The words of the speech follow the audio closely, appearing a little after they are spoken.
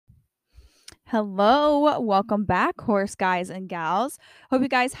Hello, welcome back, horse guys and gals. Hope you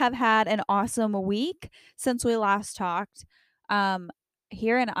guys have had an awesome week since we last talked. Um,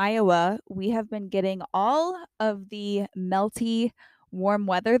 Here in Iowa, we have been getting all of the melty, warm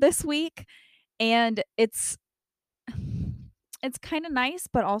weather this week, and it's kind of nice,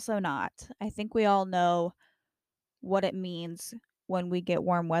 but also not. I think we all know what it means when we get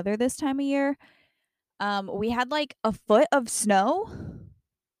warm weather this time of year. We had like a foot of snow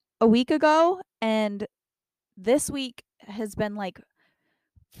a week ago, and this week has been like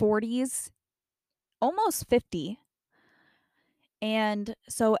 40s, almost 50. And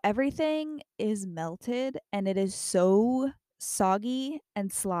so everything is melted and it is so soggy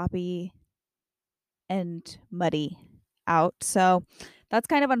and sloppy and muddy out. So that's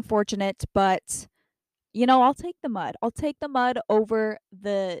kind of unfortunate, but I'll take the mud. I'll take the mud over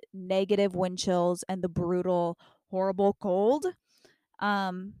the negative wind chills and the brutal, horrible cold.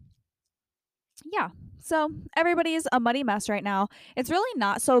 Um, Yeah. So everybody's a muddy mess right now. It's really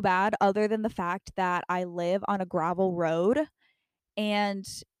not so bad, other than the fact that I live on a gravel road and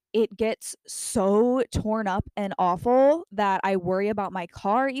it gets so torn up and awful that I worry about my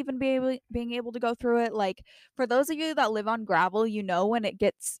car even being able to go through it. Like, for those of you that live on gravel, when it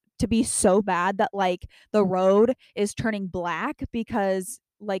gets to be so bad that like the road is turning black because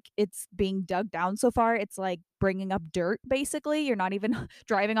like it's being dug down so far, it's like bringing up dirt basically. You're not even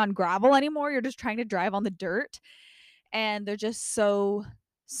driving on gravel anymore. You're just trying to drive on the dirt, and they're just so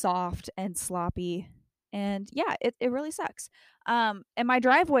soft and sloppy. And yeah, it really sucks. And my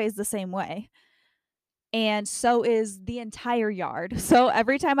driveway is the same way. And so is the entire yard. So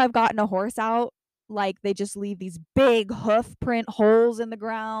every time I've gotten a horse out, like they just leave these big hoof print holes in the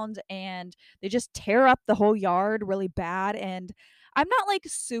ground and they just tear up the whole yard really bad. And I'm not like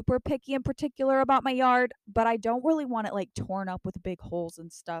super picky and particular about my yard, but I don't really want it like torn up with big holes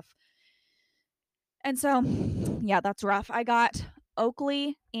and stuff. And so, yeah, that's rough. I got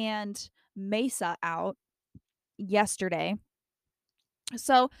Oakley and Mesa out yesterday.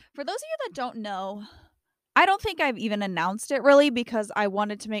 So, for those of you that don't know, I don't think I've even announced it really because I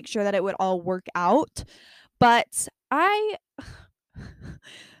wanted to make sure that it would all work out. But I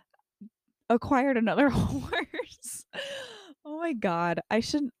acquired another horse. Oh my god. I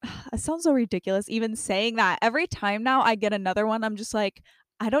shouldn't It sounds so ridiculous even saying that. Every time now I get another one, I'm just like,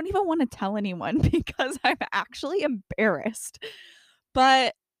 I don't even want to tell anyone because I'm actually embarrassed.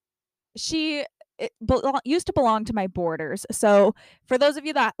 But she used to belong to my boarders. So, for those of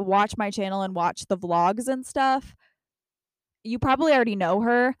you that watch my channel and watch the vlogs and stuff, you probably already know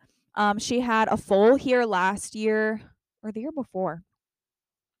her. She had a foal here last year or the year before.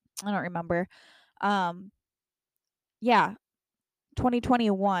 I don't remember. Um, yeah,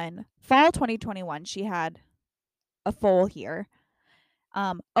 2021, fall 2021, she had a foal here.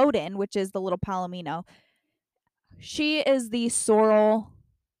 Odin, which is the little Palomino, she is the sorrel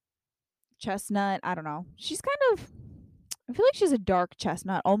chestnut. I don't know. I feel like she's a dark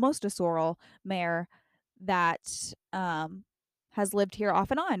chestnut, almost a sorrel mare that has lived here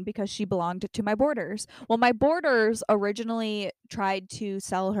off and on because she belonged to my boarders. Well, my boarders originally tried to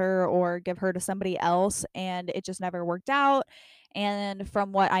sell her or give her to somebody else, and it just never worked out. And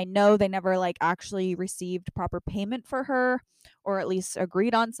from what I know, they never like actually received proper payment for her, or at least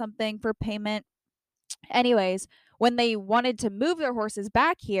agreed on something for payment. Anyways, when they wanted to move their horses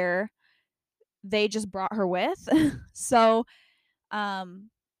back here, they just brought her with. So um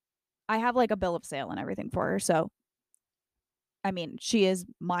I have like a bill of sale and everything for her. So, I mean, she is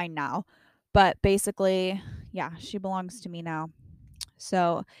mine now. But basically, yeah, she belongs to me now.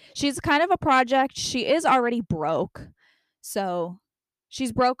 So, she's kind of a project. She is already broke. So,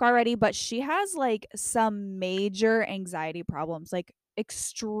 she's broke already, but she has like some major anxiety problems, like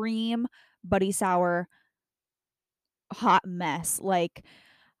extreme buddy sour hot mess. Like,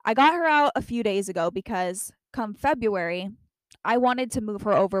 I got her out a few days ago because come February, I wanted to move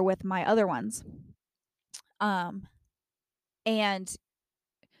her over with my other ones. Um, and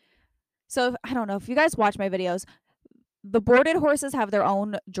so I don't know if you guys watch my videos, the boarded horses have their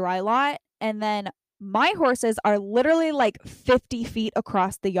own dry lot, and then my horses are literally like 50 feet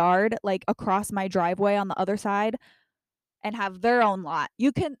across the yard, like across my driveway on the other side, and have their own lot.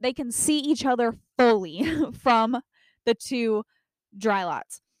 They can see each other fully from the two dry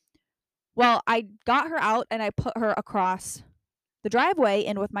lots. Well, I got her out and I put her across the driveway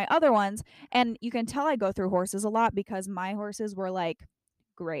in with my other ones, and you can tell I go through horses a lot because my horses were like,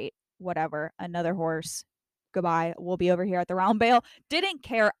 great, whatever, another horse, goodbye, we'll be over here at the round bale. Didn't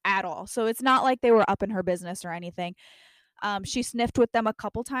care at all. So it's not like they were up in her business or anything. She sniffed with them a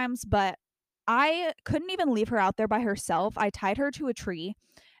couple times, but I couldn't even leave her out there by herself. I tied her to a tree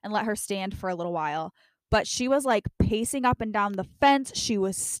and let her stand for a little while. But she was like pacing up and down the fence. She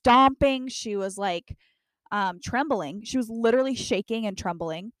was stomping. She was like trembling. She was literally shaking and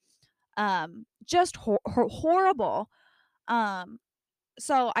trembling. Just horrible. Um,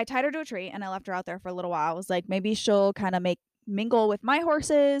 so I tied her to a tree and I left her out there for a little while. I was like, maybe she'll kind of mingle with my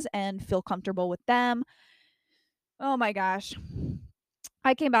horses and feel comfortable with them. Oh my gosh.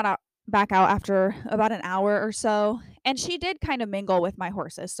 I came back out after about an hour or so, and she did kind of mingle with my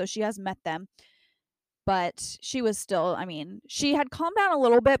horses, so she has met them. But she was still, I mean, she had calmed down a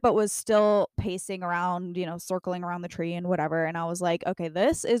little bit, but was still pacing around, circling around the tree and whatever. And I was like, okay,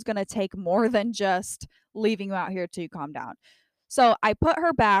 this is going to take more than just leaving you out here to calm down. So I put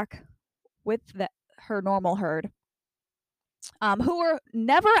her back with her normal herd, who were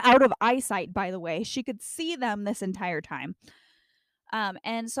never out of eyesight, by the way. She could see them this entire time.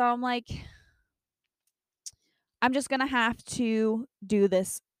 And so I'm like, I'm just going to have to do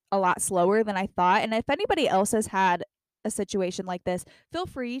this a lot slower than I thought. And if anybody else has had a situation like this, feel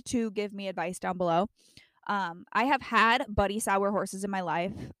free to give me advice down below. I have had buddy sour horses in my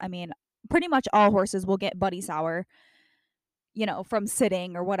life. I mean, pretty much all horses will get buddy sour, from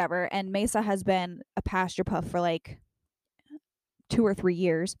sitting or whatever. And Mesa has been a pasture puff for like 2 or 3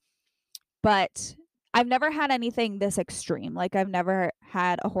 years. But I've never had anything this extreme. Like, I've never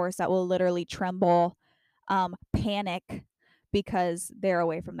had a horse that will literally tremble, panic because they're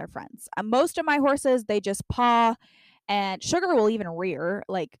away from their friends. Most of my horses, they just paw, and Sugar will even rear,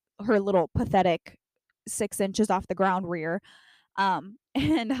 like her little pathetic 6 inches off the ground rear.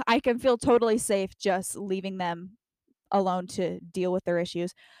 And I can feel totally safe just leaving them alone to deal with their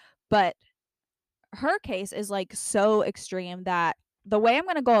issues. But her case is like so extreme that the way I'm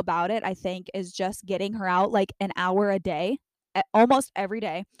going to go about it, I think, is just getting her out like an hour a day, almost every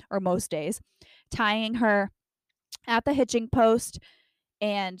day or most days, tying her at the hitching post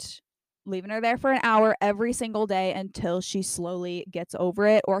and leaving her there for an hour every single day until she slowly gets over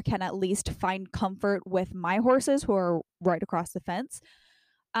it or can at least find comfort with my horses who are right across the fence.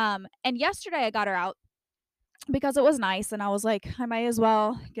 And yesterday I got her out because it was nice and I was like, I might as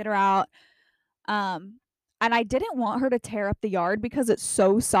well get her out. Um, and I didn't want her to tear up the yard because it's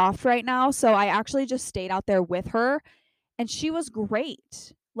so soft right now. So I actually just stayed out there with her and she was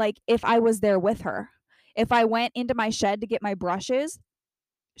great. Like, if I was there with her, if I went into my shed to get my brushes,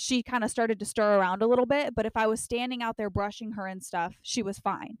 she kind of started to stir around a little bit. But if I was standing out there brushing her and stuff, she was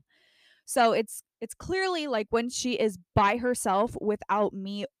fine. So it's clearly like when she is by herself without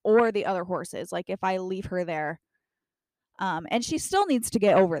me or the other horses, like if I leave her there, and she still needs to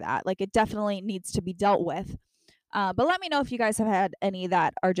get over that. Like, it definitely needs to be dealt with. But let me know if you guys have had any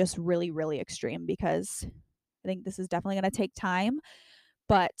that are just really, really extreme, because I think this is definitely going to take time.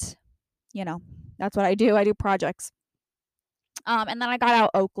 But, that's what I do. I do projects. And then I got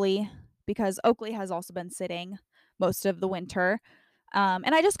out Oakley because Oakley has also been sitting most of the winter.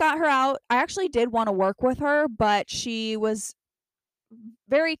 And I just got her out. I actually did want to work with her, but she was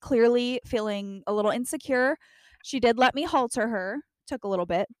very clearly feeling a little insecure. She did let me halter her. Took a little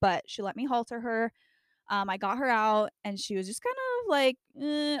bit, but she let me halter her. I got her out, and she was just kind of like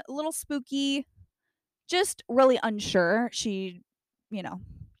a little spooky, just really unsure. She, you know,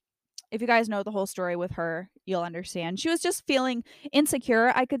 if you guys know the whole story with her, you'll understand. She was just feeling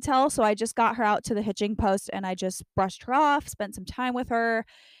insecure, I could tell. So I just got her out to the hitching post and I just brushed her off, spent some time with her,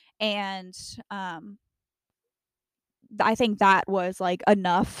 and I think that was like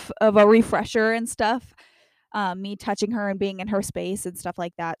enough of a refresher and stuff. Me touching her and being in her space and stuff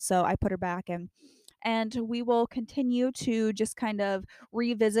like that. So I put her back in, and we will continue to just kind of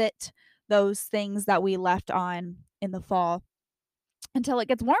revisit those things that we left on in the fall until it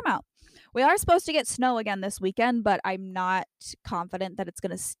gets warm out. We are supposed to get snow again this weekend, but I'm not confident that it's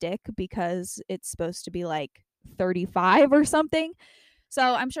going to stick because it's supposed to be like 35 or something. So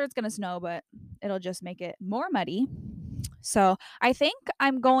I'm sure it's going to snow, but it'll just make it more muddy. So I think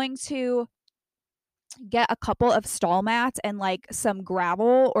I'm going to get a couple of stall mats and like some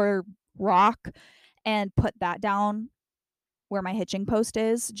gravel or rock and put that down where my hitching post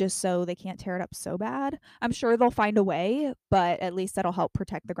is, just so they can't tear it up so bad. I'm sure they'll find a way, but at least that'll help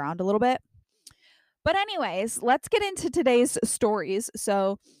protect the ground a little bit. But anyways, let's get into today's stories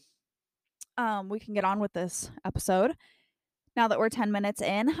so we can get on with this episode. Now that we're 10 minutes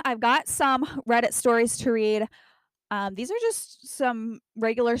in, I've got some Reddit stories to read. These are just some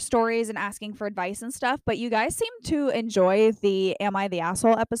regular stories and asking for advice and stuff, but you guys seem to enjoy the Am I the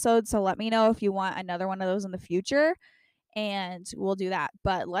Asshole episode, so let me know if you want another one of those in the future, and we'll do that.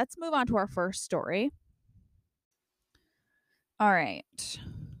 But let's move on to our first story. All right.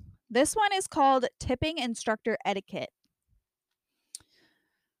 This one is called Tipping Instructor Etiquette.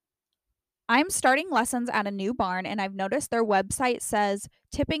 I'm starting lessons at a new barn, and I've noticed their website says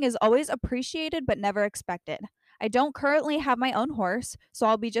tipping is always appreciated but never expected. I don't currently have my own horse, so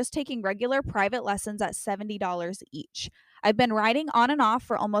I'll be just taking regular private lessons at $70 each. I've been riding on and off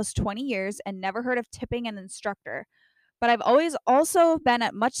for almost 20 years and never heard of tipping an instructor, but I've always also been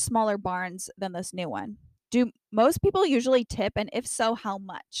at much smaller barns than this new one. Do most people usually tip, and if so, how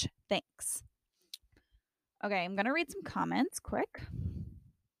much? Thanks. Okay, I'm going to read some comments quick.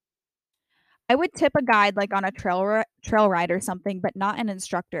 I would tip a guide, like, on a trail ride or something, but not an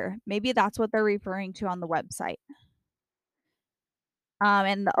instructor. Maybe that's what they're referring to on the website.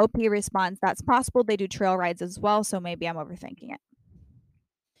 And the OP responds, "That's possible, they do trail rides as well, so maybe I'm overthinking it."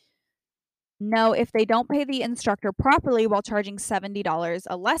 No, if they don't pay the instructor properly while charging $70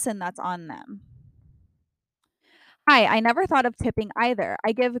 a lesson, that's on them. Hi, I never thought of tipping either.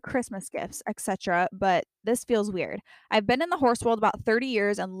 I give Christmas gifts, etc., but this feels weird. I've been in the horse world about 30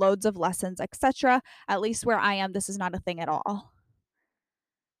 years and loads of lessons, etc. At least where I am, this is not a thing at all.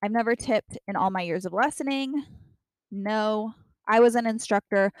 I've never tipped in all my years of lessoning. No. I was an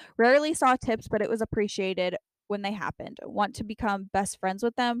instructor, rarely saw tips, but it was appreciated when they happened. Want to become best friends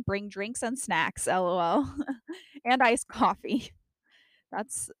with them? Bring drinks and snacks, lol. And iced coffee.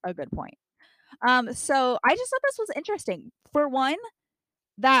 That's a good point. So I just thought this was interesting. For one,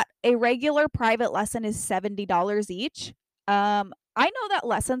 that a regular private lesson is $70 each. I know that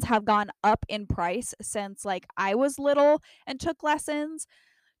lessons have gone up in price since like I was little and took lessons.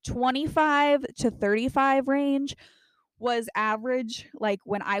 25 to 35 range was average like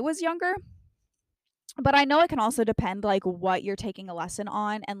when I was younger. But I know it can also depend like what you're taking a lesson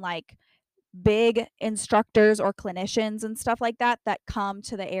on, and like big instructors or clinicians and stuff like that that come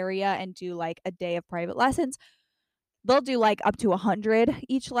to the area and do like a day of private lessons. They'll do like up to 100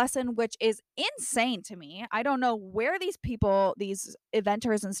 each lesson, which is insane to me. I don't know where these people, these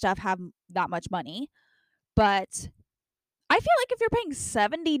eventers and stuff have that much money, but I feel like if you're paying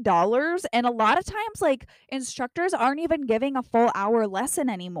 $70, and a lot of times, like, instructors aren't even giving a full hour lesson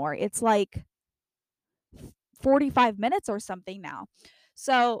anymore. It's like 45 minutes or something now.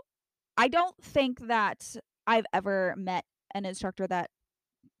 So, I don't think that I've ever met an instructor that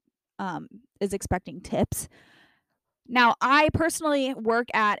is expecting tips. Now, I personally work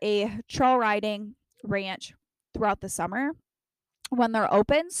at a trail riding ranch throughout the summer when they're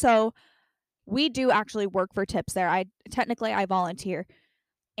open. So, we do actually work for tips there. I volunteer,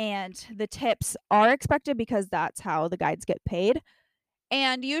 and the tips are expected because that's how the guides get paid.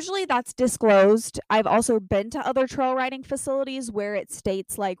 And usually that's disclosed. I've also been to other trail riding facilities where it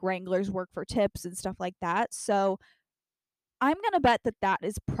states like wranglers work for tips and stuff like that. So I'm going to bet that that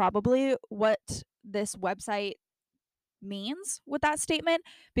is probably what this website means with that statement,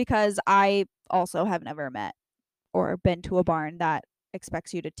 because I also have never met or been to a barn that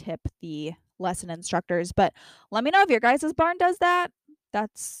expects you to tip the lesson instructors. But let me know if your guys' barn does that.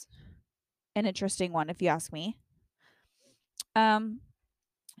 That's an interesting one if you ask me. Um,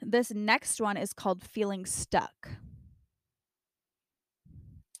 this next one is called Feeling Stuck.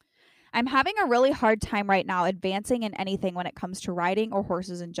 I'm having a really hard time right now advancing in anything when it comes to riding or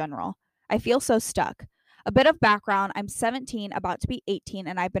horses in general. I feel so stuck. A bit of background: I'm 17, about to be 18,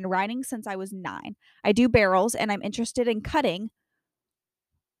 and I've been riding since I was 9. I do barrels, and I'm interested in cutting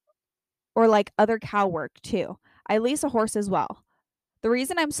or like other cow work too. I lease a horse as well. The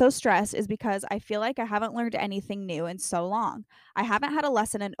reason I'm so stressed is because I feel like I haven't learned anything new in so long. I haven't had a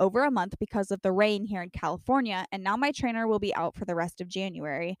lesson in over a month because of the rain here in California, and now my trainer will be out for the rest of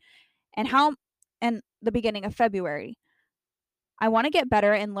January and the beginning of February. I want to get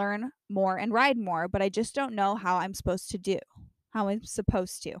better and learn more and ride more, but I just don't know how I'm supposed to do. How I'm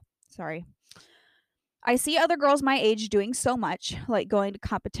supposed to. Sorry. I see other girls my age doing so much, like going to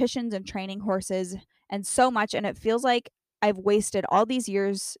competitions and training horses and so much, and it feels like I've wasted all these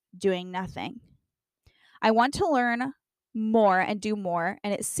years doing nothing. I want to learn more and do more,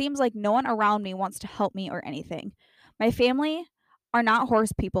 and it seems like no one around me wants to help me or anything. My family are not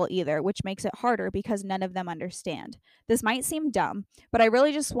horse people either, which makes it harder because none of them understand. This might seem dumb, but I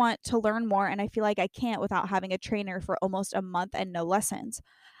really just want to learn more, and I feel like I can't without having a trainer for almost a month and no lessons.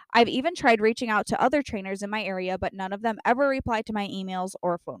 I've even tried reaching out to other trainers in my area, but none of them ever reply to my emails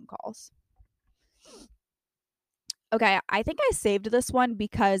or phone calls. Okay, I think I saved this one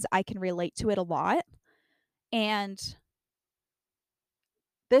because I can relate to it a lot. And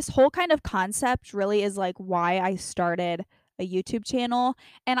this whole kind of concept really is like why I started a YouTube channel.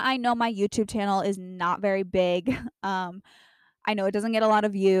 And I know my YouTube channel is not very big. I know it doesn't get a lot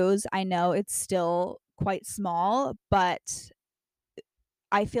of views. I know it's still quite small, but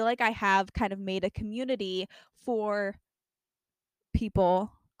I feel like I have kind of made a community for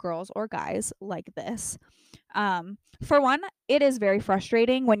people girls or guys like this. For one, it is very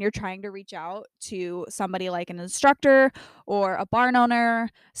frustrating when you're trying to reach out to somebody like an instructor or a barn owner,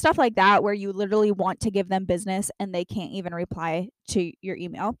 stuff like that, where you literally want to give them business and they can't even reply to your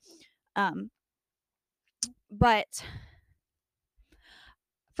email. Um, but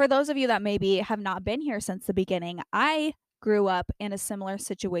for those of you that maybe have not been here since the beginning, I grew up in a similar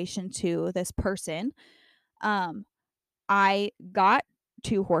situation to this person. Um, I got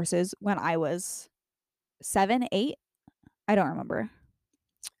 2 horses when I was 7, 8, I don't remember.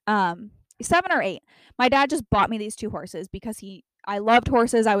 Um, 7 or 8. My dad just bought me these 2 horses because I loved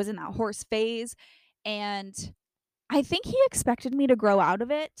horses, I was in that horse phase, and I think he expected me to grow out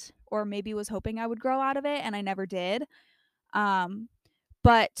of it, or maybe was hoping I would grow out of it, and I never did. Um,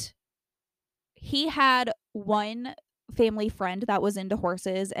 but he had one family friend that was into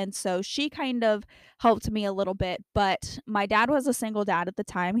horses, and so she kind of helped me a little bit, but my dad was a single dad at the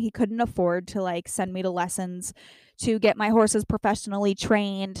time. He couldn't afford to like send me to lessons to get my horses professionally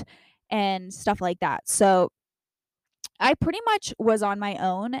trained and stuff like that. So I pretty much was on my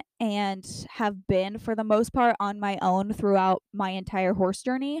own and have been for the most part on my own throughout my entire horse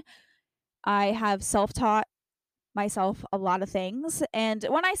journey. I have self-taught myself a lot of things. And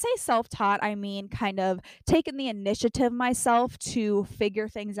when I say self taught, I mean kind of taking the initiative myself to figure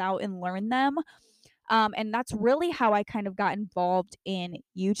things out and learn them. And that's really how I kind of got involved in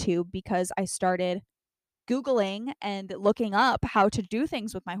YouTube because I started Googling and looking up how to do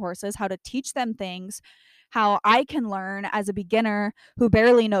things with my horses, how to teach them things, how I can learn as a beginner who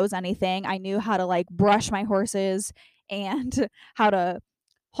barely knows anything. I knew how to like brush my horses and how to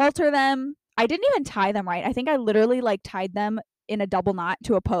halter them. I didn't even tie them right. I think I literally like tied them in a double knot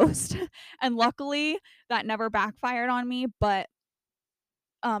to a post. And luckily that never backfired on me, but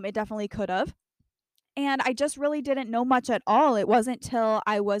it definitely could have. And I just really didn't know much at all. It wasn't till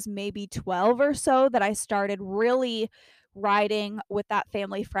I was maybe 12 or so that I started really riding with that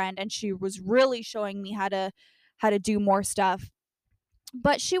family friend, and she was really showing me how to do more stuff.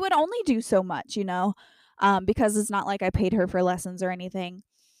 But she would only do so much, because it's not like I paid her for lessons or anything.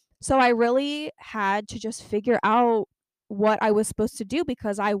 So I really had to just figure out what I was supposed to do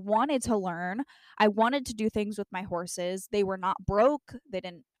because I wanted to learn. I wanted to do things with my horses. They were not broke. They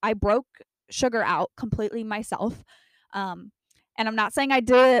didn't I broke Sugar out completely myself. Um and I'm not saying I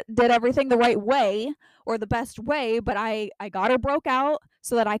did everything the right way or the best way, but I got her broke out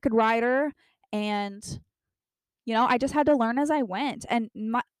so that I could ride her, and I just had to learn as I went. And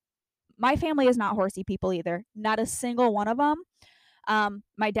my family is not horsey people either. Not a single one of them.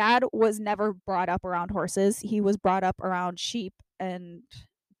 My dad was never brought up around horses. He was brought up around sheep and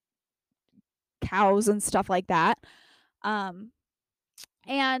cows and stuff like that. Um,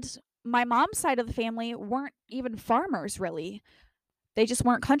 and my mom's side of the family weren't even farmers really. They just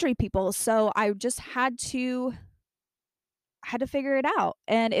weren't country people. So I just had to figure it out.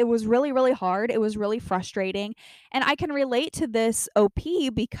 And it was really, really hard. It was really frustrating. And I can relate to this OP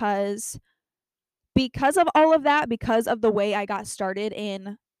because of all of that, because of the way I got started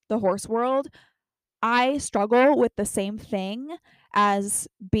in the horse world, I struggle with the same thing as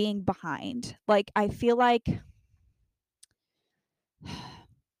being behind. Like, I feel like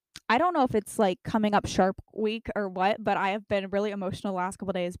I don't know if it's like coming up sharp week or what, but I have been really emotional the last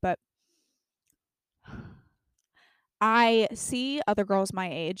couple days. But I see other girls my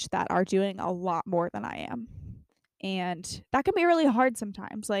age that are doing a lot more than I am. And that can be really hard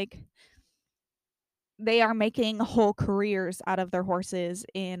sometimes. Like, they are making whole careers out of their horses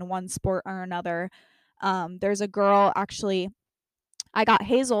in one sport or another. There's a girl actually, I got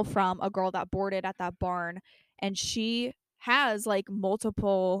Hazel from a girl that boarded at that barn, and she has like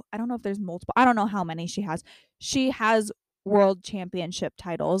multiple, I don't know if there's multiple, I don't know how many she has. She has world championship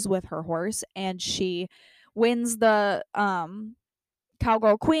titles with her horse, and she wins the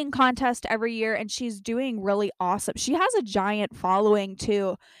Cowgirl Queen contest every year, and she's doing really awesome. She has a giant following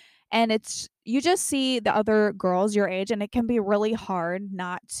too, and it's you just see the other girls your age, and it can be really hard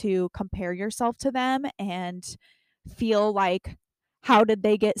not to compare yourself to them and feel like, how did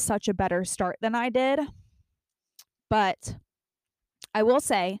they get such a better start than I did? But I will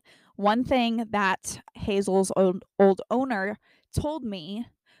say one thing that Hazel's old owner told me,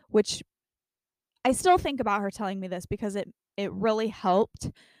 which I still think about her telling me this because it really helped,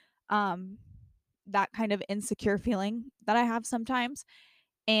 um, that kind of insecure feeling that I have sometimes.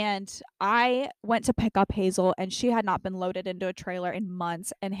 And I went to pick up Hazel, and she had not been loaded into a trailer in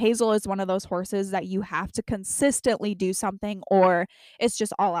months. And Hazel is one of those horses that you have to consistently do something or it's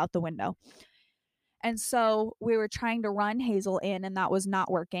just all out the window. And so we were trying to run Hazel in, and that was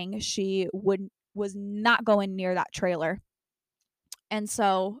not working. She was not going near that trailer. And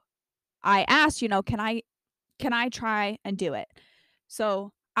so I asked, can I try and do it?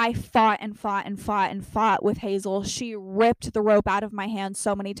 So I fought and fought and fought and fought with Hazel. She ripped the rope out of my hand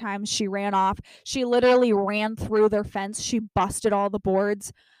so many times. She ran off. She literally ran through their fence. She busted all the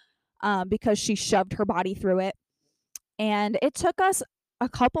boards because she shoved her body through it. And it took us a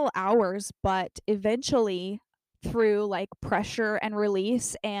couple hours, but eventually, through like pressure and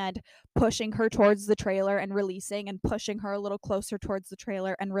release and pushing her towards the trailer and releasing and pushing her a little closer towards the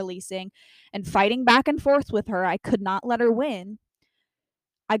trailer and releasing and fighting back and forth with her, I could not let her win.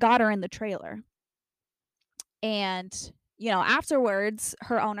 I got her in the trailer. And, afterwards,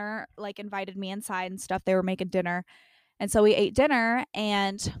 her owner like invited me inside and stuff. They were making dinner. And so we ate dinner,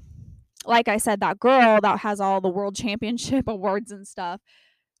 and like I said, that girl that has all the world championship awards and stuff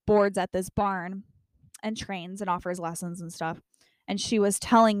boards at this barn and trains and offers lessons and stuff. And she was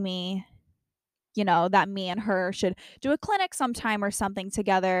telling me, that me and her should do a clinic sometime or something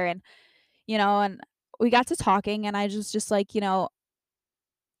together. And we got to talking, and I just like,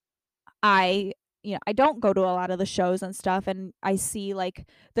 I I don't go to a lot of the shows and stuff, and I see like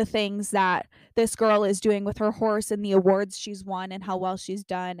the things that this girl is doing with her horse and the awards she's won and how well she's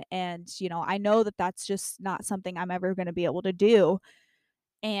done, and I know that that's just not something I'm ever going to be able to do.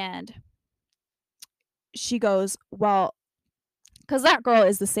 And she goes, "Well, cuz that girl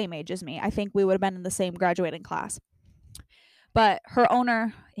is the same age as me. I think we would have been in the same graduating class." But her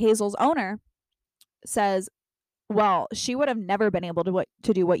owner, Hazel's owner, says, "Well, she would have never been able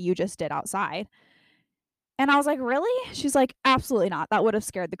to do what you just did outside." And I was like, "Really?" She's like, "Absolutely not. That would have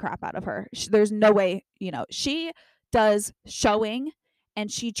scared the crap out of her. There's no way, she does showing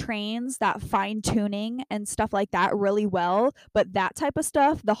and she trains that fine tuning and stuff like that really well. But that type of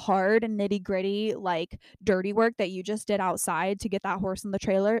stuff, the hard and nitty gritty, like dirty work that you just did outside to get that horse in the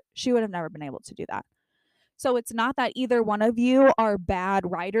trailer, she would have never been able to do that." So it's not that either one of you are bad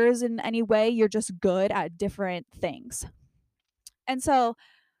riders in any way. You're just good at different things. And so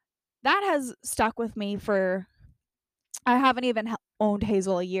that has stuck with me for, I haven't even owned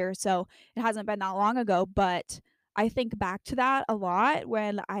Hazel a year, so it hasn't been that long ago, but I think back to that a lot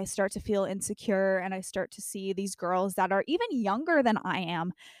when I start to feel insecure and I start to see these girls that are even younger than I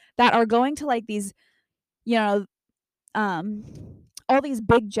am that are going to like these, you know, um all these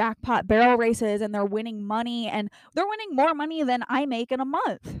big jackpot barrel races, and they're winning money, and they're winning more money than I make in a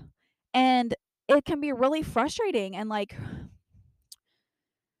month. And it can be really frustrating, and like,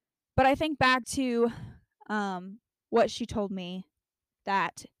 but I think back to what she told me,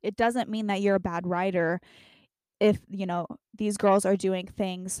 that it doesn't mean that you're a bad rider if, these girls are doing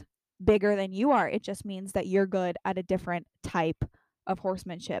things bigger than you are. It just means that you're good at a different type of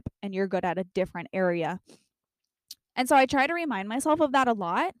horsemanship and you're good at a different area. And so I try to remind myself of that a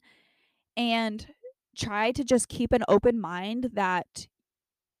lot, and try to just keep an open mind that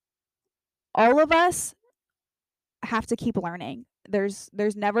all of us have to keep learning. There's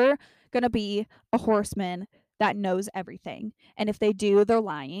never going to be a horseman that knows everything. And if they do, they're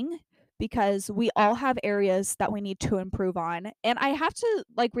lying, because we all have areas that we need to improve on. And I have to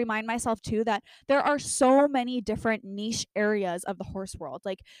like remind myself too that there are so many different niche areas of the horse world.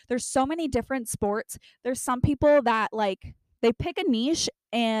 Like there's so many different sports. There's some people that like they pick a niche,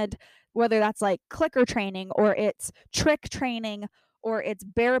 and whether that's like clicker training or it's trick training or it's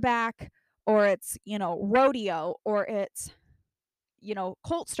bareback or it's, rodeo or it's,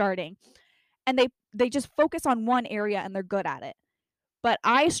 colt starting, and they just focus on one area and they're good at it. But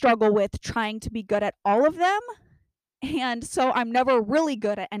I struggle with trying to be good at all of them, and so I'm never really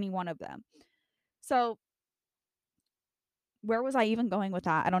good at any one of them. So where was I even going with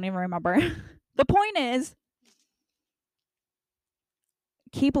that? I don't even remember. The point is,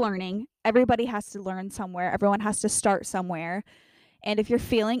 keep learning. Everybody has to learn somewhere. Everyone has to start somewhere. And if you're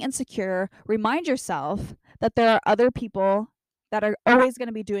feeling insecure, remind yourself that there are other people that are always going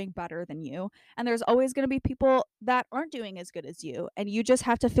to be doing better than you. And there's always going to be people that aren't doing as good as you. And you just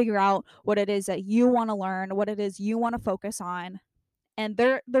have to figure out what it is that you want to learn, what it is you want to focus on. And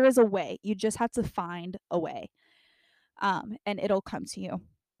there is a way. You just have to find a way. And it'll come to you.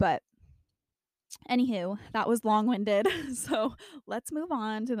 But anywho, that was long-winded. So let's move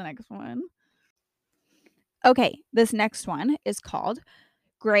on to the next one. Okay, this next one is called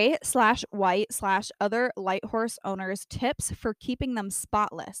Gray/White/Other Light Horse Owners Tips for Keeping Them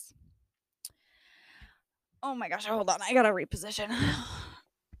Spotless. Oh my gosh, hold on. I gotta reposition.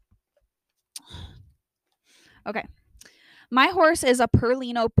 Okay. My horse is a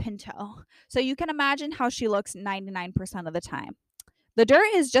Perlino Pinto, so you can imagine how she looks 99% of the time. The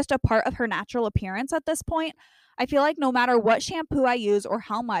dirt is just a part of her natural appearance at this point. I feel like no matter what shampoo I use or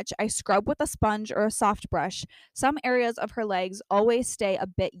how much I scrub with a sponge or a soft brush, some areas of her legs always stay a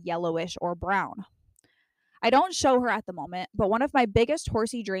bit yellowish or brown. I don't show her at the moment, but one of my biggest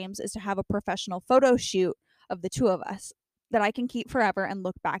horsey dreams is to have a professional photo shoot of the two of us that I can keep forever and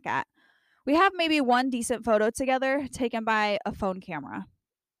look back at. We have maybe one decent photo together taken by a phone camera.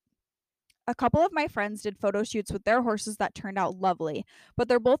 A couple of my friends did photo shoots with their horses that turned out lovely, but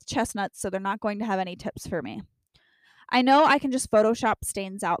they're both chestnuts, so they're not going to have any tips for me. I know I can just Photoshop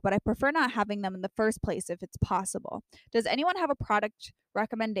stains out, but I prefer not having them in the first place if it's possible. Does anyone have a product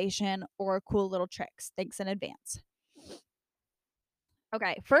recommendation or cool little tricks? Thanks in advance.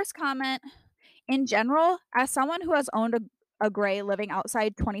 Okay, first comment. In general, as someone who has owned a gray living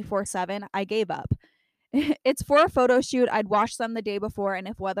outside 24/7, I gave up. It's for a photo shoot. I'd wash them the day before, and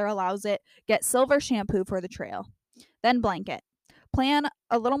if weather allows it, get silver shampoo for the trail. Then blanket. Plan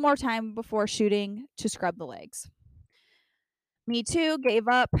a little more time before shooting to scrub the legs. Me too, gave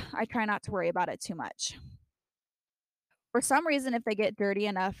up. I try not to worry about it too much. For some reason, if they get dirty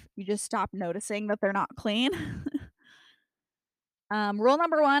enough, you just stop noticing that they're not clean. Rule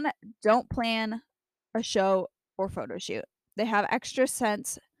number one, don't plan a show or photo shoot. They have extra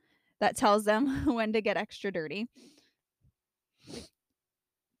sense that tells them when to get extra dirty.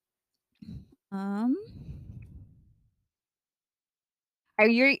 Um,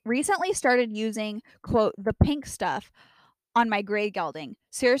 recently started using, quote, the pink stuff on my gray gelding.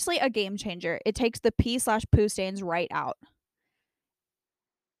 Seriously, a game changer. It takes the pee/poo stains right out.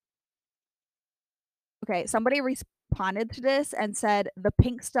 Okay, somebody responded to this and said the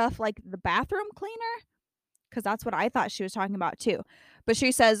pink stuff, like the bathroom cleaner, because that's what I thought she was talking about too. But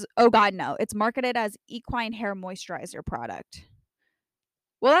she says, oh God, no, it's marketed as equine hair moisturizer product.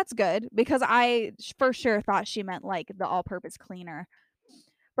 Well, that's good because I for sure thought she meant like the all purpose cleaner.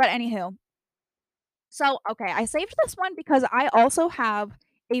 But anywho, so okay, I saved this one because I also have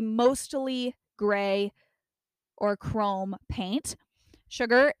a mostly gray or chrome paint.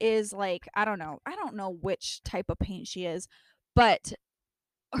 Sugar is like, I don't know which type of paint she is, but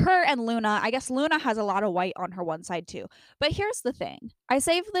her and Luna, I guess Luna has a lot of white on her one side too. But here's the thing. I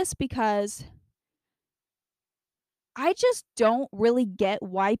saved this because I just don't really get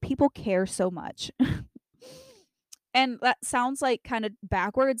why people care so much. And that sounds like kind of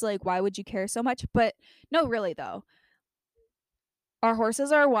backwards, like why would you care so much? But no, really though. Our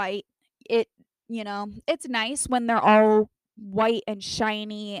horses are white. It, it's nice when they're all white and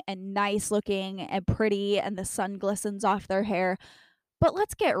shiny and nice looking and pretty and the sun glistens off their hair. But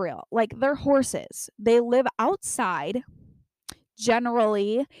let's get real. Like they're horses. They live outside,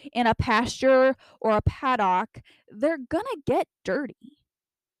 generally in a pasture or a paddock. They're going to get dirty.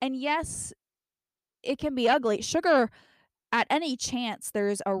 And yes, it can be ugly. Sugar, at any chance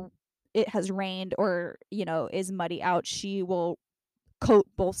it has rained or, is muddy out, she will coat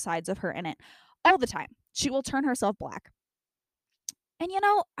both sides of her in it all the time. She will turn herself black. And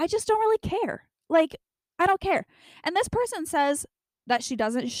I just don't really care. Like, I don't care. And this person says that she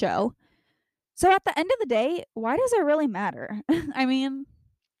doesn't show. So at the end of the day, why does it really matter? I mean,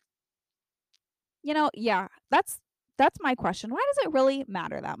 yeah, that's my question. Why does it really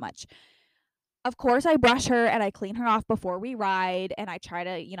matter that much? Of course, I brush her and I clean her off before we ride, and I try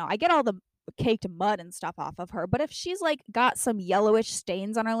to, I get all the caked mud and stuff off of her. But if she's like got some yellowish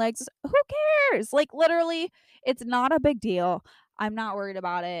stains on her legs, who cares? Like literally, it's not a big deal. I'm not worried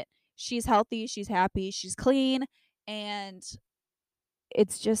about it. She's healthy, she's happy, she's clean, and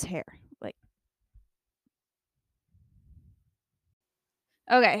it's just hair. Like,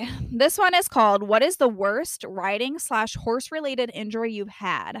 okay, this one is called What is the worst riding/horse related injury you've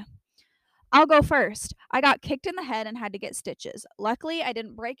had? I'll go first. I got kicked in the head and had to get stitches. Luckily, I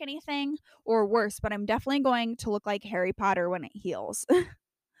didn't break anything or worse, but I'm definitely going to look like Harry Potter when it heals.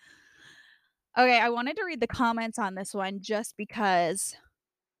 Okay, I wanted to read the comments on this one just because.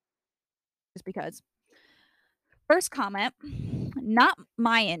 Just because. First comment, not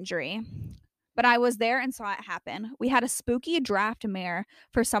my injury, but I was there and saw it happen. We had a spooky draft mare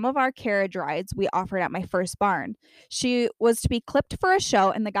for some of our carriage rides we offered at my first barn. She was to be clipped for a show,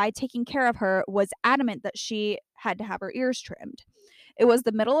 and the guy taking care of her was adamant that she had to have her ears trimmed. It was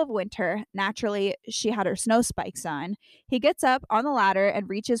the middle of winter. Naturally, she had her snow spikes on. He gets up on the ladder and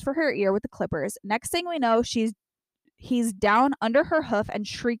reaches for her ear with the clippers. Next thing we know, he's down under her hoof and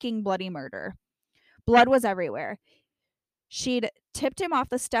shrieking bloody murder. Blood was everywhere. She'd tipped him off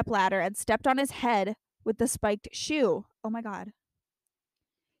the step ladder and stepped on his head with the spiked shoe. Oh my God.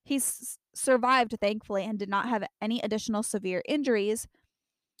 He survived, thankfully, and did not have any additional severe injuries.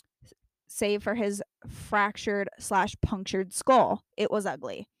 save for his fractured/punctured skull. It was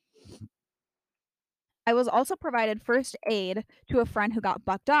ugly. I was also provided first aid to a friend who got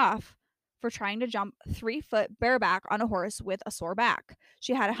bucked off for trying to jump 3 foot bareback on a horse with a sore back.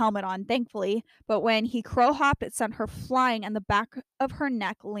 She had a helmet on, thankfully, but when he crow hopped, it sent her flying, and the back of her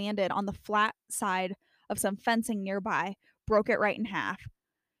neck landed on the flat side of some fencing nearby, broke it right in half.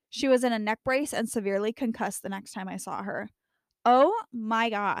 She was in a neck brace and severely concussed the next time I saw her. Oh my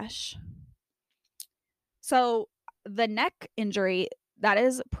gosh. So the neck injury, that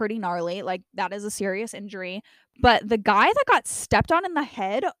is pretty gnarly. Like, that is a serious injury. But the guy that got stepped on in the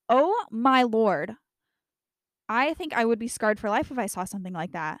head, oh my lord. I think I would be scarred for life if I saw something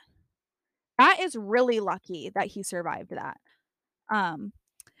like that. That is really lucky that he survived that. Um,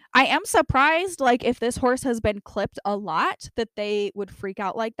 I am surprised, like, if this horse has been clipped a lot, that they would freak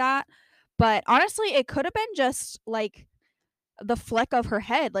out like that. But honestly, it could have been just like the flick of her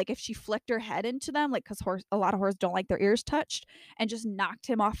head, like if she flicked her head into them, like, because a lot of horses don't like their ears touched, and just knocked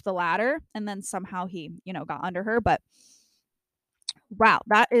him off the ladder, and then somehow he, got under her. But wow,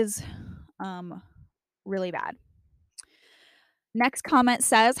 that is um really bad. Next comment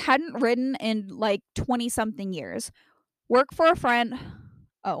says, hadn't ridden in like 20 something years. Work for a friend.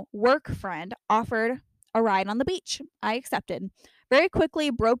 Oh, work friend offered a ride on the beach. I accepted. Very quickly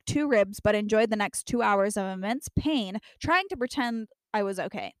broke 2 ribs, but enjoyed the next 2 hours of immense pain trying to pretend I was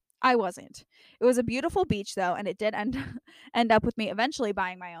okay. I wasn't. It was a beautiful beach though, and it did end up with me eventually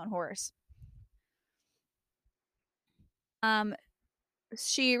buying my own horse. Um,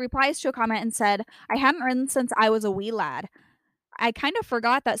 she replies to a comment and said, I hadn't ridden since I was a wee lad. I kind of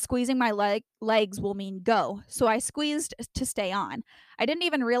forgot that squeezing my legs will mean go, so I squeezed to stay on. I didn't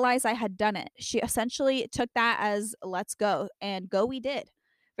even realize I had done it. She essentially took that as let's go, and go we did.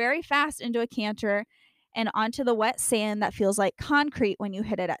 Very fast into a canter and onto the wet sand that feels like concrete when you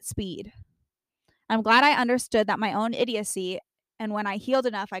hit it at speed. I'm glad I understood that my own idiocy, and when I healed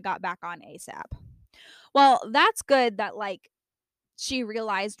enough, I got back on ASAP. Well, that's good that, like, she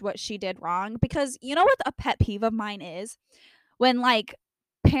realized what she did wrong, because you know what a pet peeve of mine is? When, like,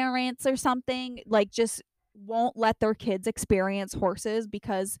 parents or something, like, just won't let their kids experience horses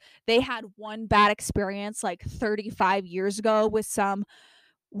because they had one bad experience like 35 years ago with some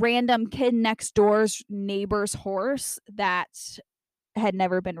random kid next door's neighbor's horse that had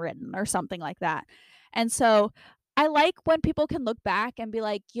never been ridden or something like that. And so I like when people can look back and be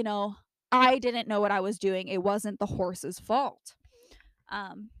like, I didn't know what I was doing. It wasn't the horse's fault.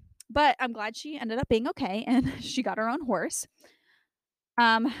 Um, but I'm glad she ended up being okay and she got her own horse.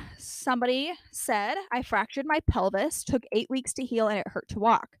 Somebody said, I fractured my pelvis, took 8 weeks to heal, and it hurt to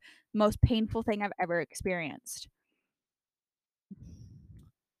walk. Most painful thing I've ever experienced.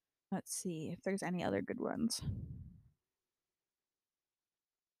 Let's see if there's any other good ones.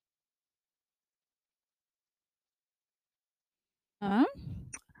 Um,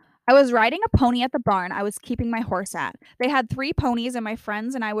 I was riding a pony at the barn I was keeping my horse at. They had 3 ponies, and my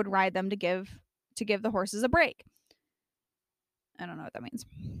friends and I would ride them to give the horses a break. I don't know what that means.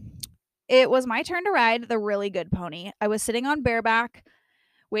 It was my turn to ride the really good pony. I was sitting on bareback,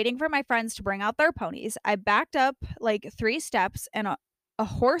 waiting for my friends to bring out their ponies. I backed up like 3 steps, and a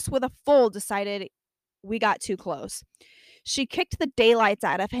horse with a foal decided we got too close. She kicked the daylights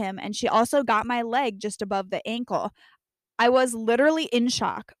out of him, and she also got my leg just above the ankle. I was literally in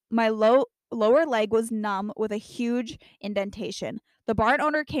shock. My lower leg was numb with a huge indentation. The barn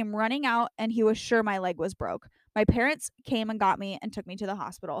owner came running out, and he was sure my leg was broke. My parents came and got me and took me to the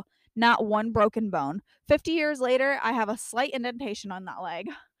hospital. Not one broken bone. 50 years later, I have a slight indentation on that leg.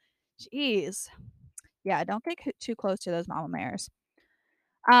 Jeez. Yeah, don't get too close to those mama mares.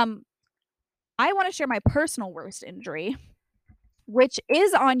 Um, I want to share my personal worst injury, which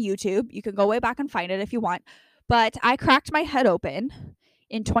is on YouTube. You can go way back and find it if you want. But I cracked my head open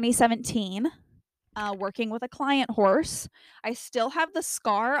in 2017, working with a client horse. I still have the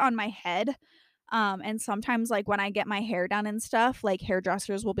scar on my head. And sometimes, like, when I get my hair done and stuff, like,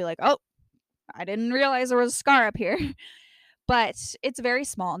 hairdressers will be like, oh, I didn't realize there was a scar up here. But it's very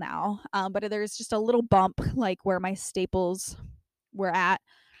small now. But there's just a little bump, like, where my staples were at.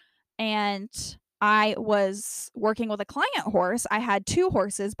 And I was working with a client horse. I had 2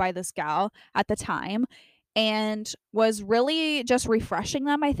 horses by this gal at the time, and was really just refreshing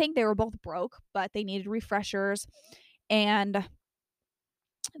them. I think they were both broke, but they needed refreshers. And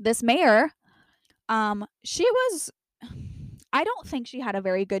this mare, she was, I don't think she had a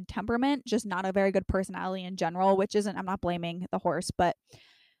very good temperament, just not a very good personality in general, which isn't, I'm not blaming the horse, but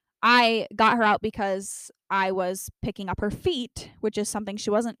I got her out because I was picking up her feet, which is something she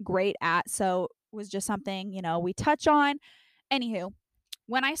wasn't great at. So it was just something, we touch on. Anywho,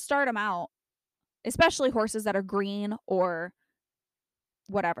 when I start them out, especially horses that are green or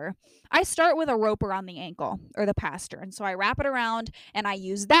whatever, I start with a rope around the ankle or the pasture. And so I wrap it around and I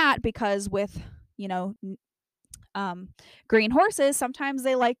use that because with, you know, green horses, sometimes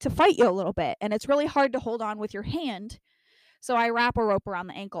they like to fight you a little bit and it's really hard to hold on with your hand. So I wrap a rope around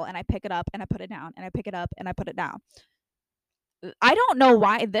the ankle and I pick it up and I put it down and I pick it up and I put it down. I don't know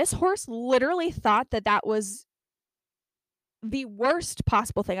why this horse literally thought that that was the worst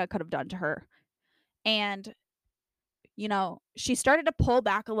possible thing I could have done to her. And, you know, she started to pull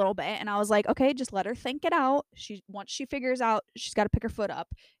back a little bit and I was like, okay, just let her think it out. Once she figures out she's got to pick her foot up,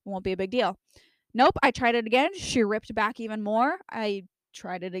 it won't be a big deal. Nope, I tried it again. She ripped back even more. I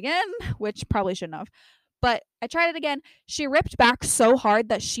tried it again, which probably shouldn't have. But I tried it again. She ripped back so hard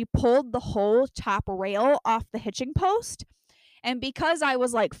that she pulled the whole top rail off the hitching post. And because I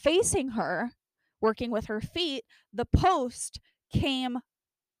was like facing her, working with her feet, the post came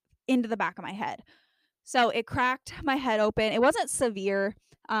into the back of my head. So it cracked my head open. It wasn't severe.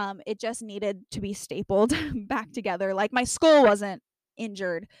 It just needed to be stapled back together. Like my skull wasn't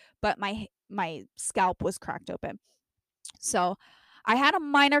injured, but my scalp was cracked open. So I had a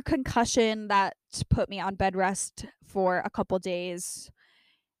minor concussion that put me on bed rest for a couple days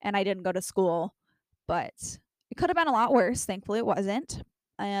and I didn't go to school, but it could have been a lot worse. Thankfully it wasn't.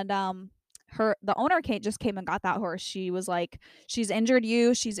 And the owner just came and got that horse. She was like, she's injured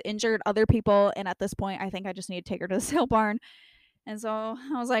you, she's injured other people, and at this point I think I just need to take her to the sale barn. And so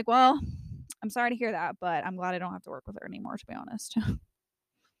I was like, well, I'm sorry to hear that, but I'm glad I don't have to work with her anymore, to be honest.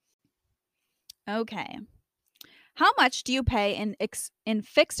 Okay. How much do you pay in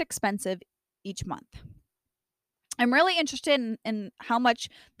fixed expensive each month? I'm really interested in how much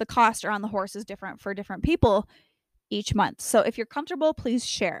the cost around the horse is different for different people each month. So if you're comfortable, please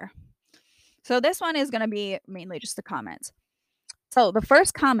share. So this one is going to be mainly just the comments. So the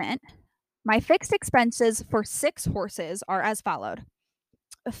first comment, my fixed expenses for 6 horses are as followed.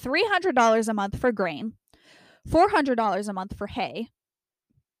 $300 a month for grain, $400 a month for hay,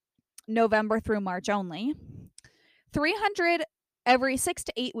 November through March only, $300 every 6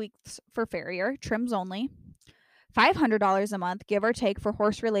 to 8 weeks for farrier, trims only, $500 a month, give or take, for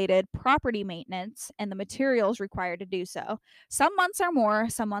horse-related property maintenance and the materials required to do so. Some months are more,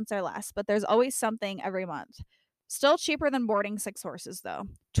 some months are less, but there's always something every month. Still cheaper than boarding 6 horses, though.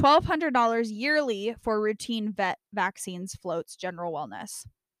 $1,200 yearly for routine vet vaccines, floats, general wellness.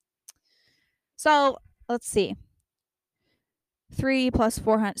 So let's see. 3 plus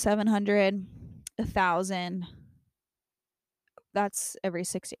 400, 700, 1,000. That's every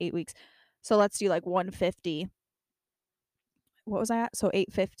 6 to 8 weeks. So let's do like 150. What was I at? So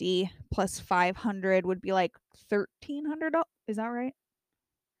 850 plus 500 would be like $1,300. Is that right?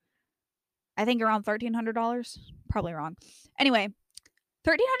 I think around $1,300. Probably wrong. Anyway,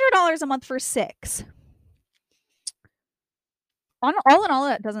 $1,300 a month for 6. All in all,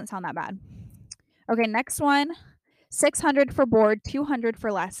 that doesn't sound that bad. Okay, next one. 600 for board, 200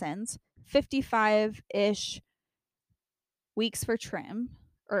 for lessons, 55-ish weeks for trim,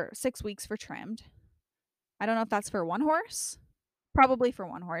 or 6 weeks for trimmed. I don't know if that's for one horse. Probably for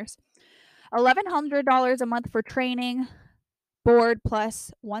one horse. $1,100 a month for training, board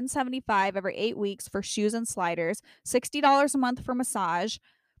plus $175 every 8 weeks for shoes and sliders, $60 a month for massage,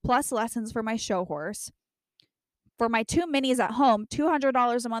 plus lessons for my show horse. For my 2 minis at home,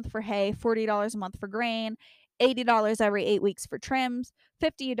 $200 a month for hay, $40 a month for grain, $80 every 8 weeks for trims,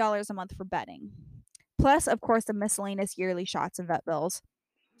 $50 a month for bedding. Plus, of course, the miscellaneous yearly shots and vet bills.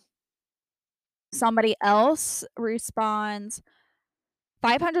 Somebody else responds,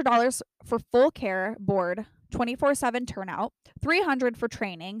 $500 for full care, board, 24/7 turnout, $300 for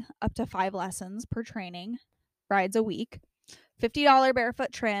training, up to 5 lessons per training, rides a week, $50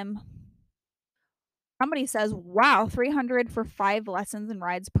 barefoot trim. Somebody says, wow, $300 for 5 lessons and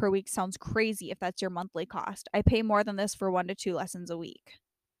rides per week sounds crazy if that's your monthly cost. I pay more than this for 1 to 2 lessons a week.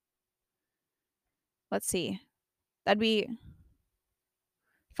 Let's see. That'd be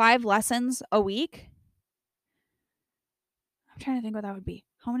 5 lessons a week. I'm trying to think what that would be.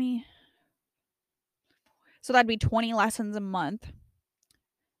 How many? So that'd be 20 lessons a month.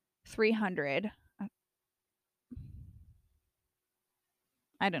 300.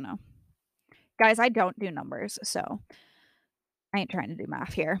 I don't know. Guys, I don't do numbers, so I ain't trying to do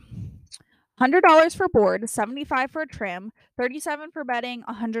math here. $100 for board, $75 for trim, $37 for bedding,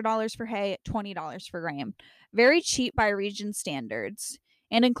 $100 for hay, $20 for grain. Very cheap by region standards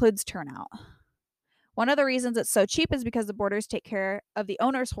and includes turnout. One of the reasons it's so cheap is because the boarders take care of the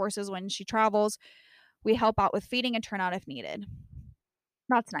owner's horses when she travels. We help out with feeding and turnout if needed.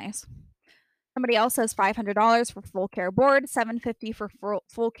 That's nice. Somebody else says $500 for full care board, $750 for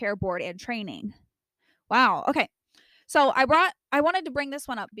full care board and training. Wow. Okay. So I wanted to bring this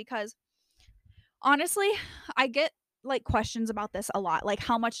one up because honestly, I get like questions about this a lot. Like,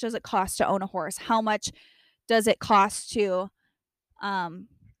 how much does it cost to own a horse? How much does it cost to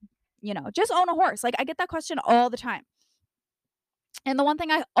just own a horse? Like, I get that question all the time. And the one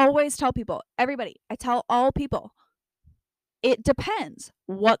thing I always tell people, everybody, I tell all people, it depends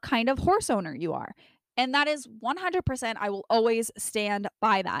what kind of horse owner you are. And that is 100%, I will always stand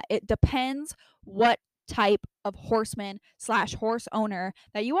by that. It depends what type of horseman/horse owner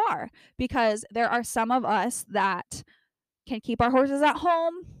that you are, because there are some of us that can keep our horses at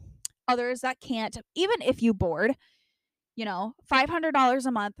home, others that can't. Even if you board, $500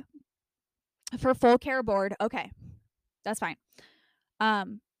 a month for full care board, okay, that's fine.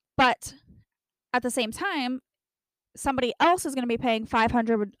 But at the same time, somebody else is going to be paying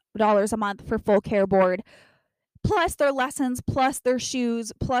 $500 a month for full care board, plus their lessons, plus their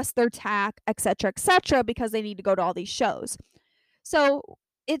shoes, plus their tack, etc., because they need to go to all these shows. So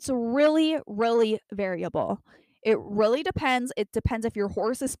it's really, really variable. It really depends. It depends if your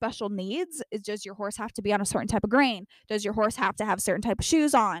horse is special needs. Does your horse have to be on a certain type of grain? Does your horse have to have certain type of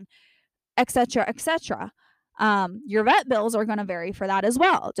shoes on, etc., etc.? Your vet bills are going to vary for that as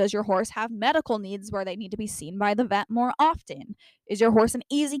well. Does your horse have medical needs where they need to be seen by the vet more often? Is your horse an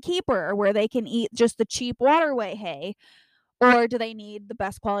easy keeper where they can eat just the cheap waterway hay? Or do they need the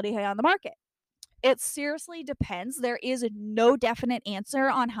best quality hay on the market? It seriously depends. There is no definite answer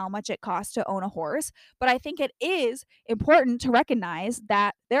on how much it costs to own a horse, but I think it is important to recognize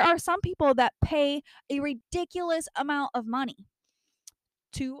that there are some people that pay a ridiculous amount of money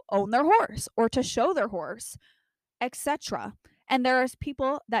to own their horse or to show their horse, etc. And there's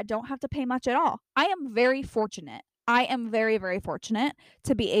people that don't have to pay much at all. I am very fortunate. I am very, very fortunate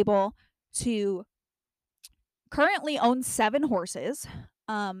to be able to currently own 7 horses,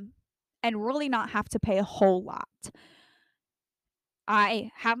 and really not have to pay a whole lot.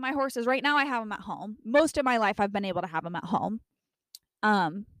 I have my horses right now. I have them at home. Most of my life, I've been able to have them at home.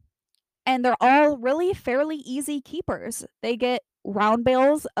 And they're all really fairly easy keepers. They get round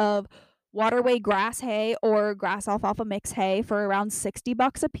bales of waterway grass hay or grass alfalfa mix hay for around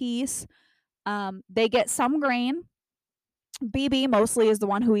 $60 a piece. They get some grain. BB mostly is the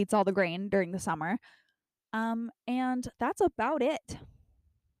one who eats all the grain during the summer. And that's about it.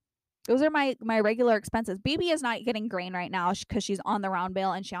 Those are my regular expenses. BB is not getting grain right now because she's on the round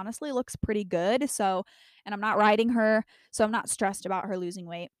bale and she honestly looks pretty good. So, and I'm not riding her, so I'm not stressed about her losing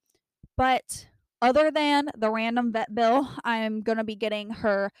weight. But other than the random vet bill, I'm going to be getting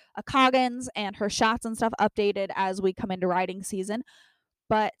her a Coggins and her shots and stuff updated as we come into riding season.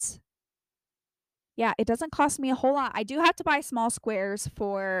 But yeah, it doesn't cost me a whole lot. I do have to buy small squares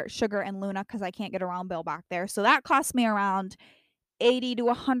for Sugar and Luna because I can't get a round bill back there. So that costs me around $80 to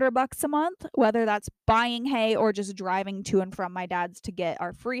 $100 a month, whether that's buying hay or just driving to and from my dad's to get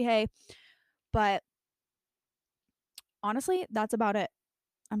our free hay. But honestly, that's about it.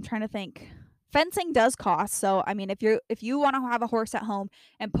 I'm trying to think. Fencing does cost. So, I mean, if you want to have a horse at home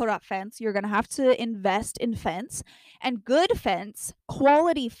and put up fence, you're going to have to invest in fence. And good fence,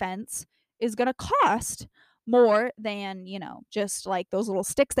 quality fence is going to cost more than, just like those little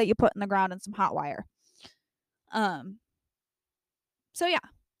sticks that you put in the ground and some hot wire. So yeah,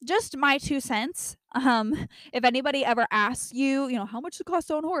 just my 2 cents. If anybody ever asks you, how much does it cost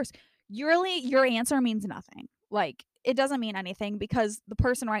to own a horse? Your answer means nothing. Like, it doesn't mean anything because the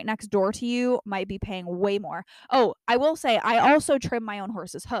person right next door to you might be paying way more. Oh, I will say I also trim my own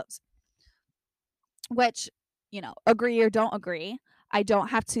horse's hooves, which, agree or don't agree, I don't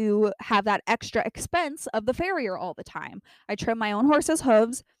have to have that extra expense of the farrier all the time. I trim my own horse's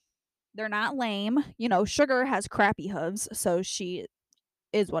hooves. They're not lame. Sugar has crappy hooves, so she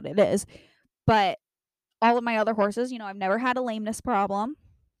is what it is. But all of my other horses, I've never had a lameness problem.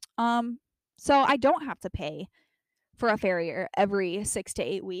 So I don't have to pay for a farrier every 6 to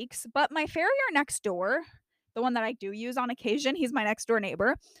 8 weeks. But my farrier next door, the one that I do use on occasion, he's my next door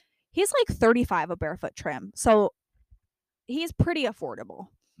neighbor. He's like $35 a barefoot trim. So he's pretty affordable.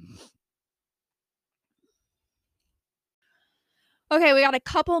 Okay, we got a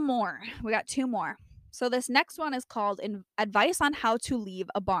couple more. We got 2 more. So this next one is called Advice on How to Leave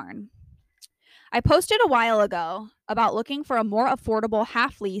a Barn. I posted a while ago about looking for a more affordable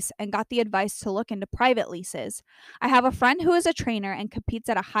half lease and got the advice to look into private leases. I have a friend who is a trainer and competes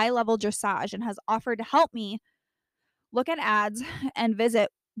at a high-level dressage and has offered to help me look at ads and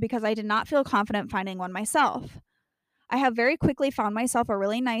visit because I did not feel confident finding one myself. I have very quickly found myself a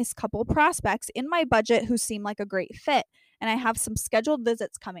really nice couple prospects in my budget who seem like a great fit, and I have some scheduled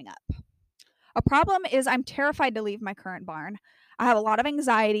visits coming up. A problem is I'm terrified to leave my current barn. I have a lot of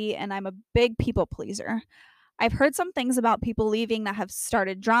anxiety and I'm a big people pleaser. I've heard some things about people leaving that have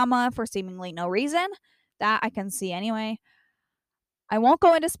started drama for seemingly no reason. That I can see anyway. I won't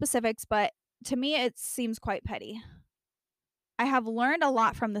go into specifics, but to me, it seems quite petty. I have learned a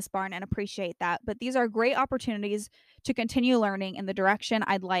lot from this barn and appreciate that, but these are great opportunities to continue learning in the direction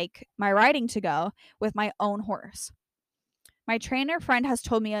I'd like my riding to go with my own horse. My trainer friend has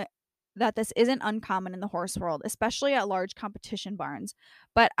told me that this isn't uncommon in the horse world, especially at large competition barns,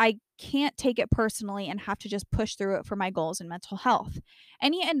 but I can't take it personally and have to just push through it for my goals and mental health.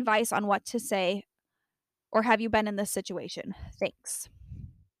 Any advice on what to say, or have you been in this situation? Thanks.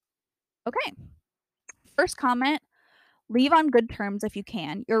 Okay. First comment: leave on good terms if you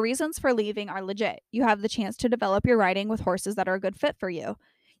can. Your reasons for leaving are legit. You have the chance to develop your riding with horses that are a good fit for you.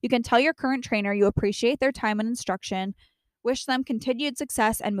 You can tell your current trainer you appreciate their time and instruction, wish them continued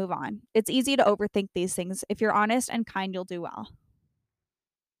success, and move on. It's easy to overthink these things. If you're honest and kind, you'll do well.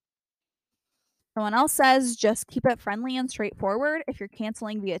 Someone else says just keep it friendly and straightforward. If you're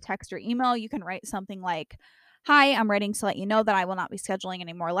canceling via text or email, you can write something like, "Hi, I'm writing to let you know that I will not be scheduling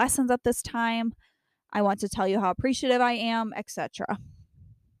any more lessons at this time. I want to tell you how appreciative I am," etc.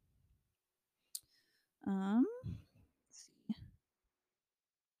 Um,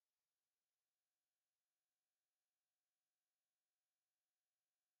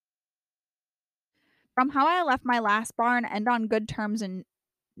 from how I left my last barn, end on good terms and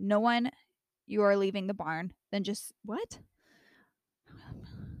no one you are leaving the barn, then just what?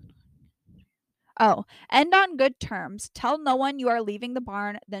 Oh, end on good terms. Tell no one you are leaving the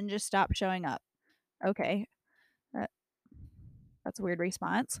barn, then just stop showing up. Okay. That, that's a weird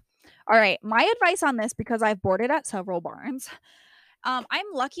response. All right. My advice on this, because I've boarded at several barns, I'm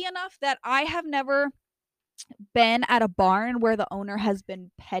lucky enough that I have never been at a barn where the owner has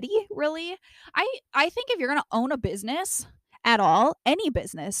been petty, really. I think if you're going to own a business at all, any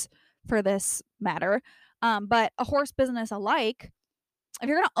business for this matter, but a horse business alike, if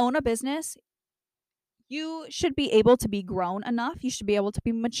you're going to own a business, you should be able to be grown enough, you should be able to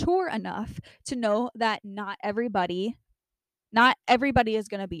be mature enough to know that not everybody is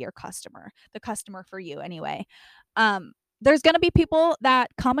going to be your customer, the customer for you anyway. There's going to be people that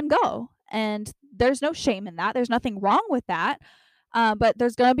come and go, and there's no shame in that. There's nothing wrong with that. But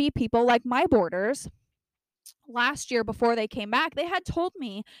there's going to be people like my boarders. Last year, before they came back, they had told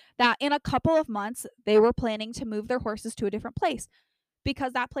me that in a couple of months, they were planning to move their horses to a different place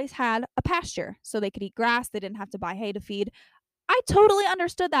because that place had a pasture so they could eat grass. They didn't have to buy hay to feed. I totally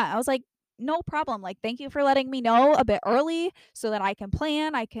understood that. I was like, no problem. Like, thank you for letting me know a bit early so that I can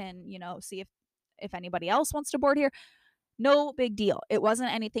plan. I can, see if anybody else wants to board here. No big deal. It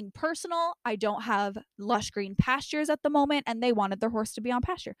wasn't anything personal. I don't have lush green pastures at the moment, and they wanted their horse to be on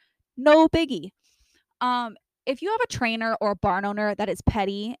pasture. No biggie. Um, if you have a trainer or a barn owner that is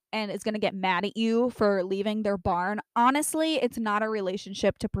petty and is going to get mad at you for leaving their barn, honestly, it's not a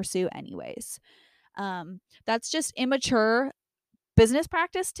relationship to pursue, anyways. That's just immature business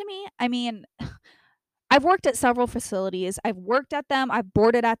practice to me. I mean, I've worked at several facilities. I've worked at them, I've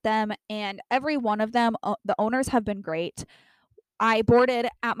boarded at them, and every one of them, the owners have been great. I boarded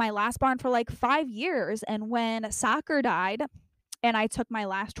at my last barn for like 5 years. And when soccer died and I took my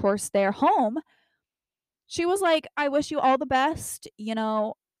last horse there home, she was like, "I wish you all the best.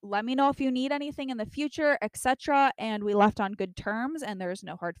 Let me know if you need anything in the future, etc." And we left on good terms, and there's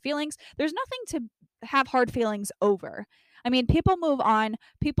no hard feelings. There's nothing to have hard feelings over. I mean, people move on,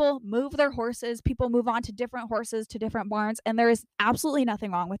 people move their horses, people move on to different horses, to different barns, and there is absolutely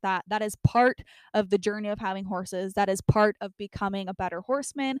nothing wrong with that. That is part of the journey of having horses. That is part of becoming a better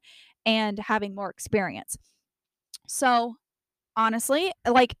horseman and having more experience. So, honestly,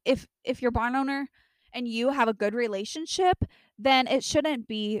 like if your barn owner and you have a good relationship, then it shouldn't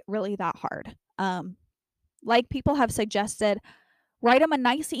be really that hard. Like people have suggested, write them a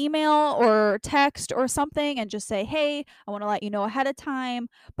nice email or text or something and just say, "Hey, I want to let you know ahead of time,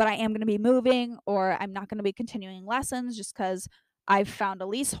 but I am going to be moving, or I'm not going to be continuing lessons just because I've found a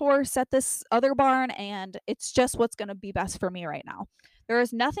lease horse at this other barn and it's just what's going to be best for me right now." There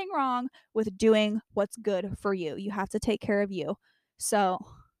is nothing wrong with doing what's good for you. You have to take care of you. So,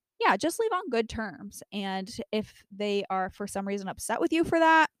 yeah, just leave on good terms. And if they are for some reason upset with you for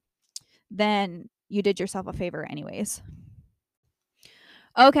that, then you did yourself a favor, anyways.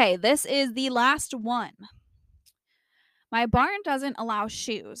 Okay, this is the last one. My barn doesn't allow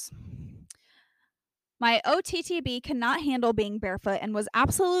shoes. My OTTB cannot handle being barefoot and was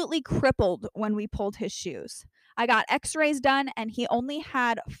absolutely crippled when we pulled his shoes. I got x rays done, and he only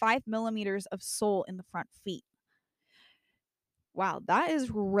had 5 millimeters of sole in the front feet. Wow, that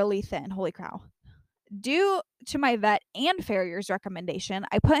is really thin. Holy cow. Due to my vet and farrier's recommendation,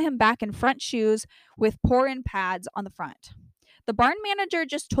 I put him back in front shoes with pour-in pads on the front. The barn manager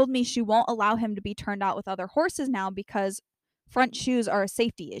just told me she won't allow him to be turned out with other horses now because front shoes are a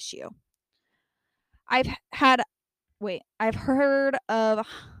safety issue. I've had I've heard of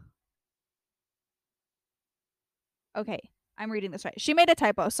Okay, I'm reading this right. She made a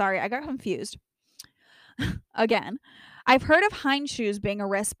typo. Sorry, I got confused. Again, I've heard of hind shoes being a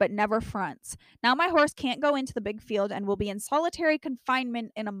risk, but never fronts. Now my horse can't go into the big field and will be in solitary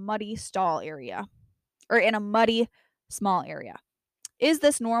confinement in a muddy stall area, or in a muddy small area. Is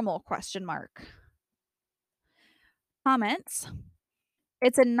this normal? Question mark. Comments.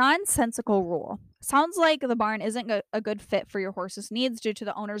 It's a nonsensical rule. Sounds like the barn isn't a good fit for your horse's needs due to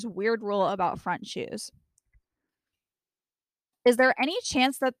the owner's weird rule about front shoes. Is there any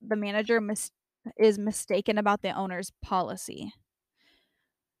chance that the manager is mistaken about the owner's policy?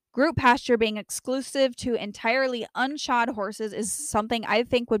 Group pasture being exclusive to entirely unshod horses is something I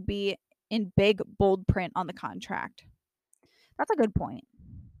think would be in big, bold print on the contract. That's a good point.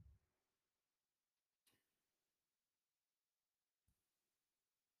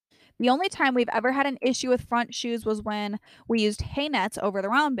 The only time we've ever had an issue with front shoes was when we used hay nets over the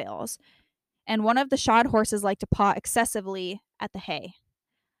round bales, and one of the shod horses liked to paw excessively at the hay.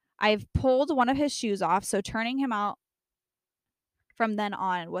 I've pulled one of his shoes off, so turning him out from then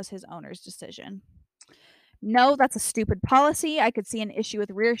on was his owner's decision. No, that's a stupid policy. I could see an issue with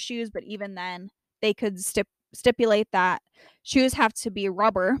rear shoes, but even then, they could stipulate that shoes have to be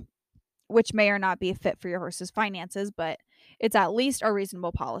rubber, which may or not be fit for your horse's finances, but it's at least a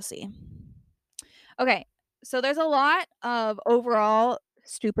reasonable policy. Okay, so there's a lot of overall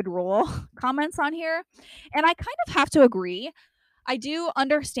stupid rule comments on here, and I kind of have to agree. I do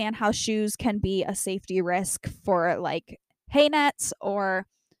understand how shoes can be a safety risk for like hay nets or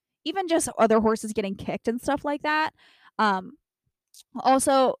even just other horses getting kicked and stuff like that. Um,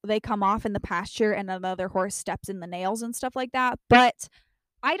 Also, they come off in the pasture and another horse steps in the nails and stuff like that. But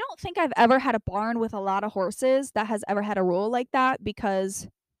I don't think I've ever had a barn with a lot of horses that has ever had a rule like that because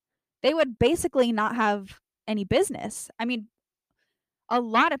they would basically not have any business. I mean, a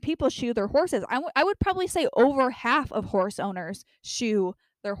lot of people shoe their horses. I would probably say over half of horse owners shoe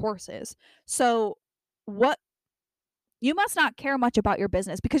their horses. So, what you must not care much about your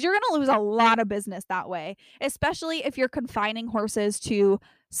business because you're going to lose a lot of business that way, especially if you're confining horses to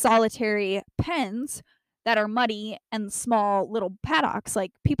solitary pens that are muddy and small little paddocks.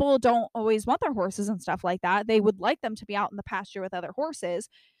 Like people don't always want their horses and stuff like that. They would like them to be out in the pasture with other horses.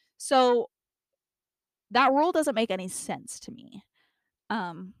 So that rule doesn't make any sense to me.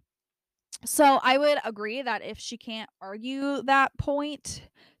 Um so I would agree that if she can't argue that point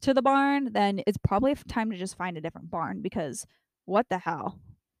to the barn, then it's probably time to just find a different barn because what the hell?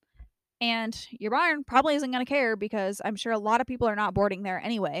 And your barn probably isn't going to care because I'm sure a lot of people are not boarding there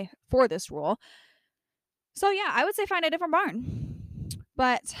anyway for this rule. So yeah, I would say find a different barn.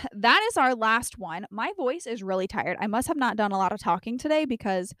 But that is our last one. My voice is really tired. I must have not done a lot of talking today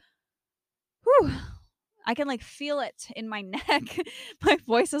because whew, I can like feel it in my neck. My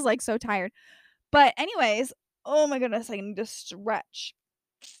voice is like so tired. But anyways, oh my goodness, I need to stretch.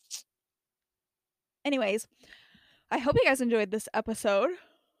 Anyways, I hope you guys enjoyed this episode.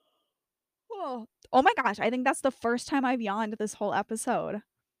 Oh my gosh, I think that's the first time I've yawned this whole episode.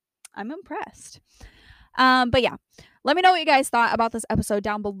 I'm impressed. But yeah, let me know what you guys thought about this episode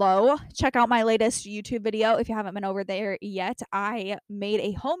down below. Check out my latest YouTube video if you haven't been over there yet. I made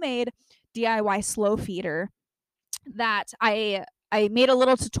a homemade DIY slow feeder that I made a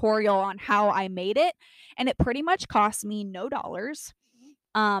little tutorial on how I made it, and it pretty much cost me no dollars.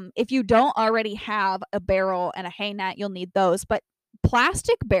 If you don't already have a barrel and a hay net, you'll need those. But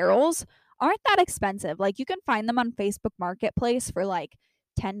plastic barrels aren't that expensive. Like you can find them on Facebook Marketplace for like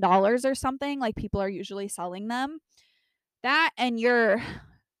 $10 or something. Like people are usually selling them. That and your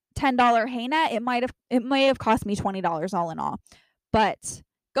 $10 hay net, it may have cost me $20 all in all. But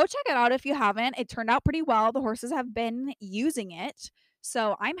go check it out if you haven't. It turned out pretty well. The horses have been using it,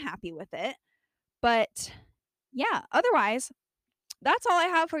 so I'm happy with it. But yeah, otherwise, that's all I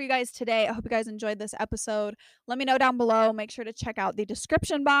have for you guys today. I hope you guys enjoyed this episode. Let me know down below. Make sure to check out the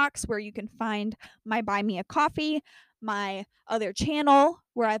description box where you can find my Buy Me a Coffee, my other channel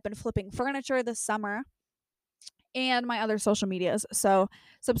where I've been flipping furniture this summer, and my other social medias. So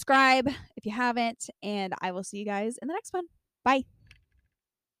subscribe if you haven't, and I will see you guys in the next one. Bye.